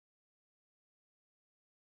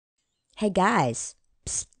Hey guys,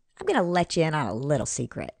 psst, I'm going to let you in on a little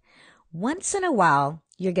secret. Once in a while,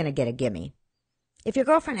 you're going to get a gimme. If your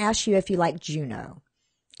girlfriend asks you if you like Juno,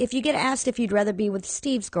 if you get asked if you'd rather be with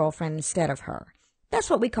Steve's girlfriend instead of her,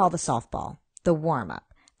 that's what we call the softball, the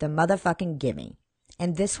warm-up, the motherfucking gimme.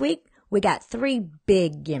 And this week, we got 3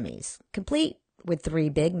 big gimmies, complete with 3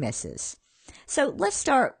 big misses. So let's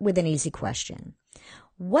start with an easy question.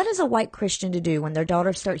 What is a white Christian to do when their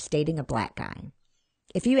daughter starts dating a black guy?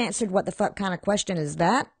 If you answered what the fuck kind of question is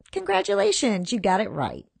that, congratulations, you got it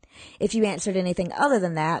right. If you answered anything other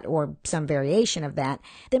than that, or some variation of that,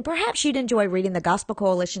 then perhaps you'd enjoy reading the Gospel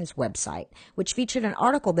Coalition's website, which featured an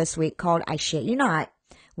article this week called, I shit you not,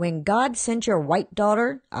 When God Sent Your White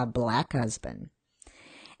Daughter a Black Husband.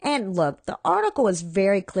 And look, the article is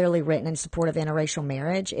very clearly written in support of interracial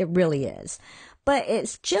marriage. It really is. But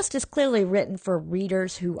it's just as clearly written for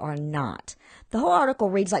readers who are not. The whole article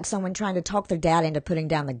reads like someone trying to talk their dad into putting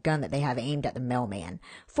down the gun that they have aimed at the mailman.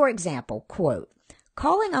 For example, quote,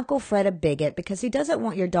 calling Uncle Fred a bigot because he doesn't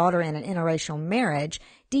want your daughter in an interracial marriage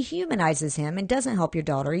dehumanizes him and doesn't help your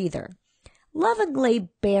daughter either. Lovingly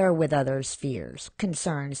bear with others' fears,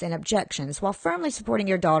 concerns, and objections while firmly supporting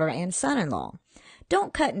your daughter and son-in-law.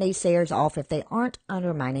 Don't cut naysayers off if they aren't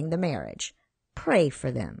undermining the marriage. Pray for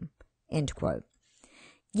them. End quote.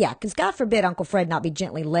 Yeah, because God forbid Uncle Fred not be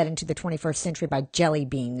gently led into the 21st century by jelly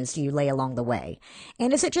beans you lay along the way.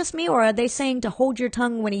 And is it just me, or are they saying to hold your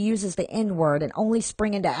tongue when he uses the N-word and only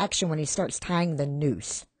spring into action when he starts tying the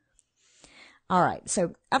noose? All right,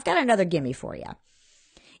 so I've got another gimme for you.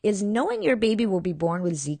 Is knowing your baby will be born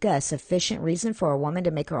with Zika a sufficient reason for a woman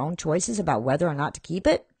to make her own choices about whether or not to keep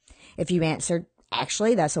it? If you answered,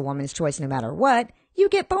 actually, that's a woman's choice no matter what, you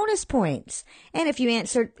get bonus points. And if you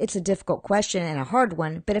answered, it's a difficult question and a hard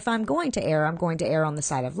one, but if I'm going to err on the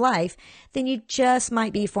side of life, then you just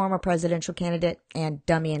might be former presidential candidate and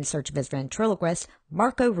dummy in search of his ventriloquist,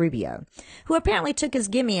 Marco Rubio, who apparently took his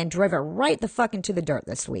gimme and drove it right the fuck into the dirt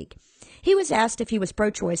this week. He was asked if he was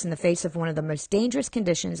pro-choice in the face of one of the most dangerous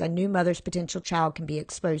conditions a new mother's potential child can be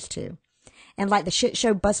exposed to. And like the shit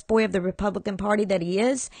show busboy of the Republican Party that he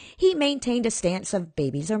is, he maintained a stance of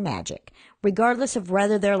babies are magic, regardless of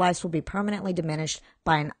whether their lives will be permanently diminished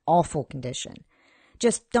by an awful condition.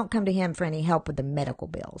 Just don't come to him for any help with the medical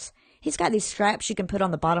bills. He's got these straps you can put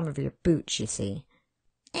on the bottom of your boots, you see.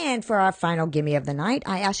 And for our final gimme of the night,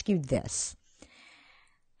 I ask you this.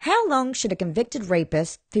 How long should a convicted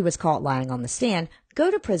rapist, who was caught lying on the stand,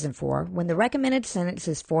 go to prison for when the recommended sentence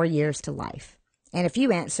is 4 years to life? And if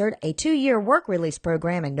you answered a 2-year work release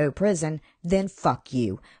program and no prison, then fuck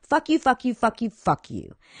you. Fuck you, fuck you, fuck you, fuck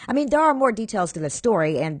you. I mean, there are more details to the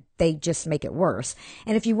story, and they just make it worse.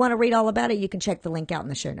 And if you want to read all about it, you can check the link out in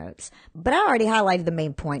the show notes. But I already highlighted the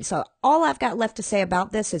main point, so all I've got left to say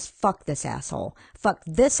about this is fuck this asshole. Fuck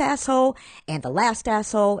this asshole, and the last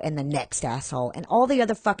asshole, and the next asshole, and all the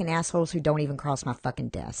other fucking assholes who don't even cross my fucking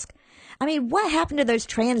desk. I mean, what happened to those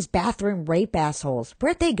trans bathroom rape assholes?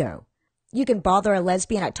 Where'd they go? You can bother a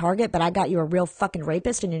lesbian at Target, but I got you a real fucking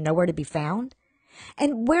rapist and you're nowhere to be found?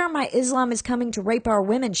 And where are my Islam is coming to rape our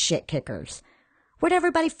women shit kickers? Where'd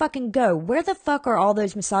everybody fucking go? Where the fuck are all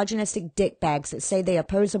those misogynistic dickbags that say they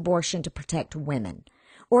oppose abortion to protect women?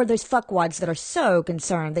 Or those fuckwads that are so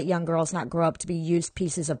concerned that young girls not grow up to be used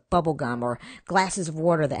pieces of bubblegum or glasses of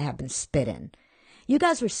water that have been spit in? You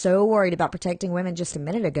guys were so worried about protecting women just a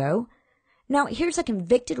minute ago. Now here's a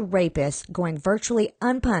convicted rapist going virtually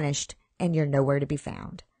unpunished and you're nowhere to be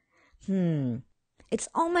found. It's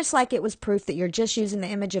almost like it was proof that you're just using the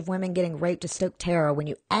image of women getting raped to stoke terror when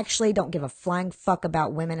you actually don't give a flying fuck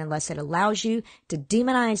about women unless it allows you to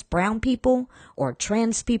demonize brown people or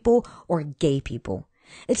trans people or gay people.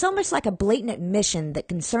 It's almost like a blatant admission that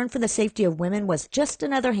concern for the safety of women was just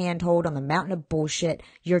another handhold on the mountain of bullshit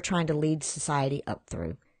you're trying to lead society up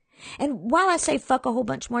through. And while I say fuck a whole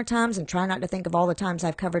bunch more times and try not to think of all the times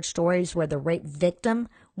I've covered stories where the rape victim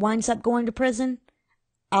winds up going to prison,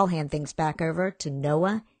 I'll hand things back over to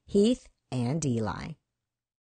Noah, Heath, and Eli.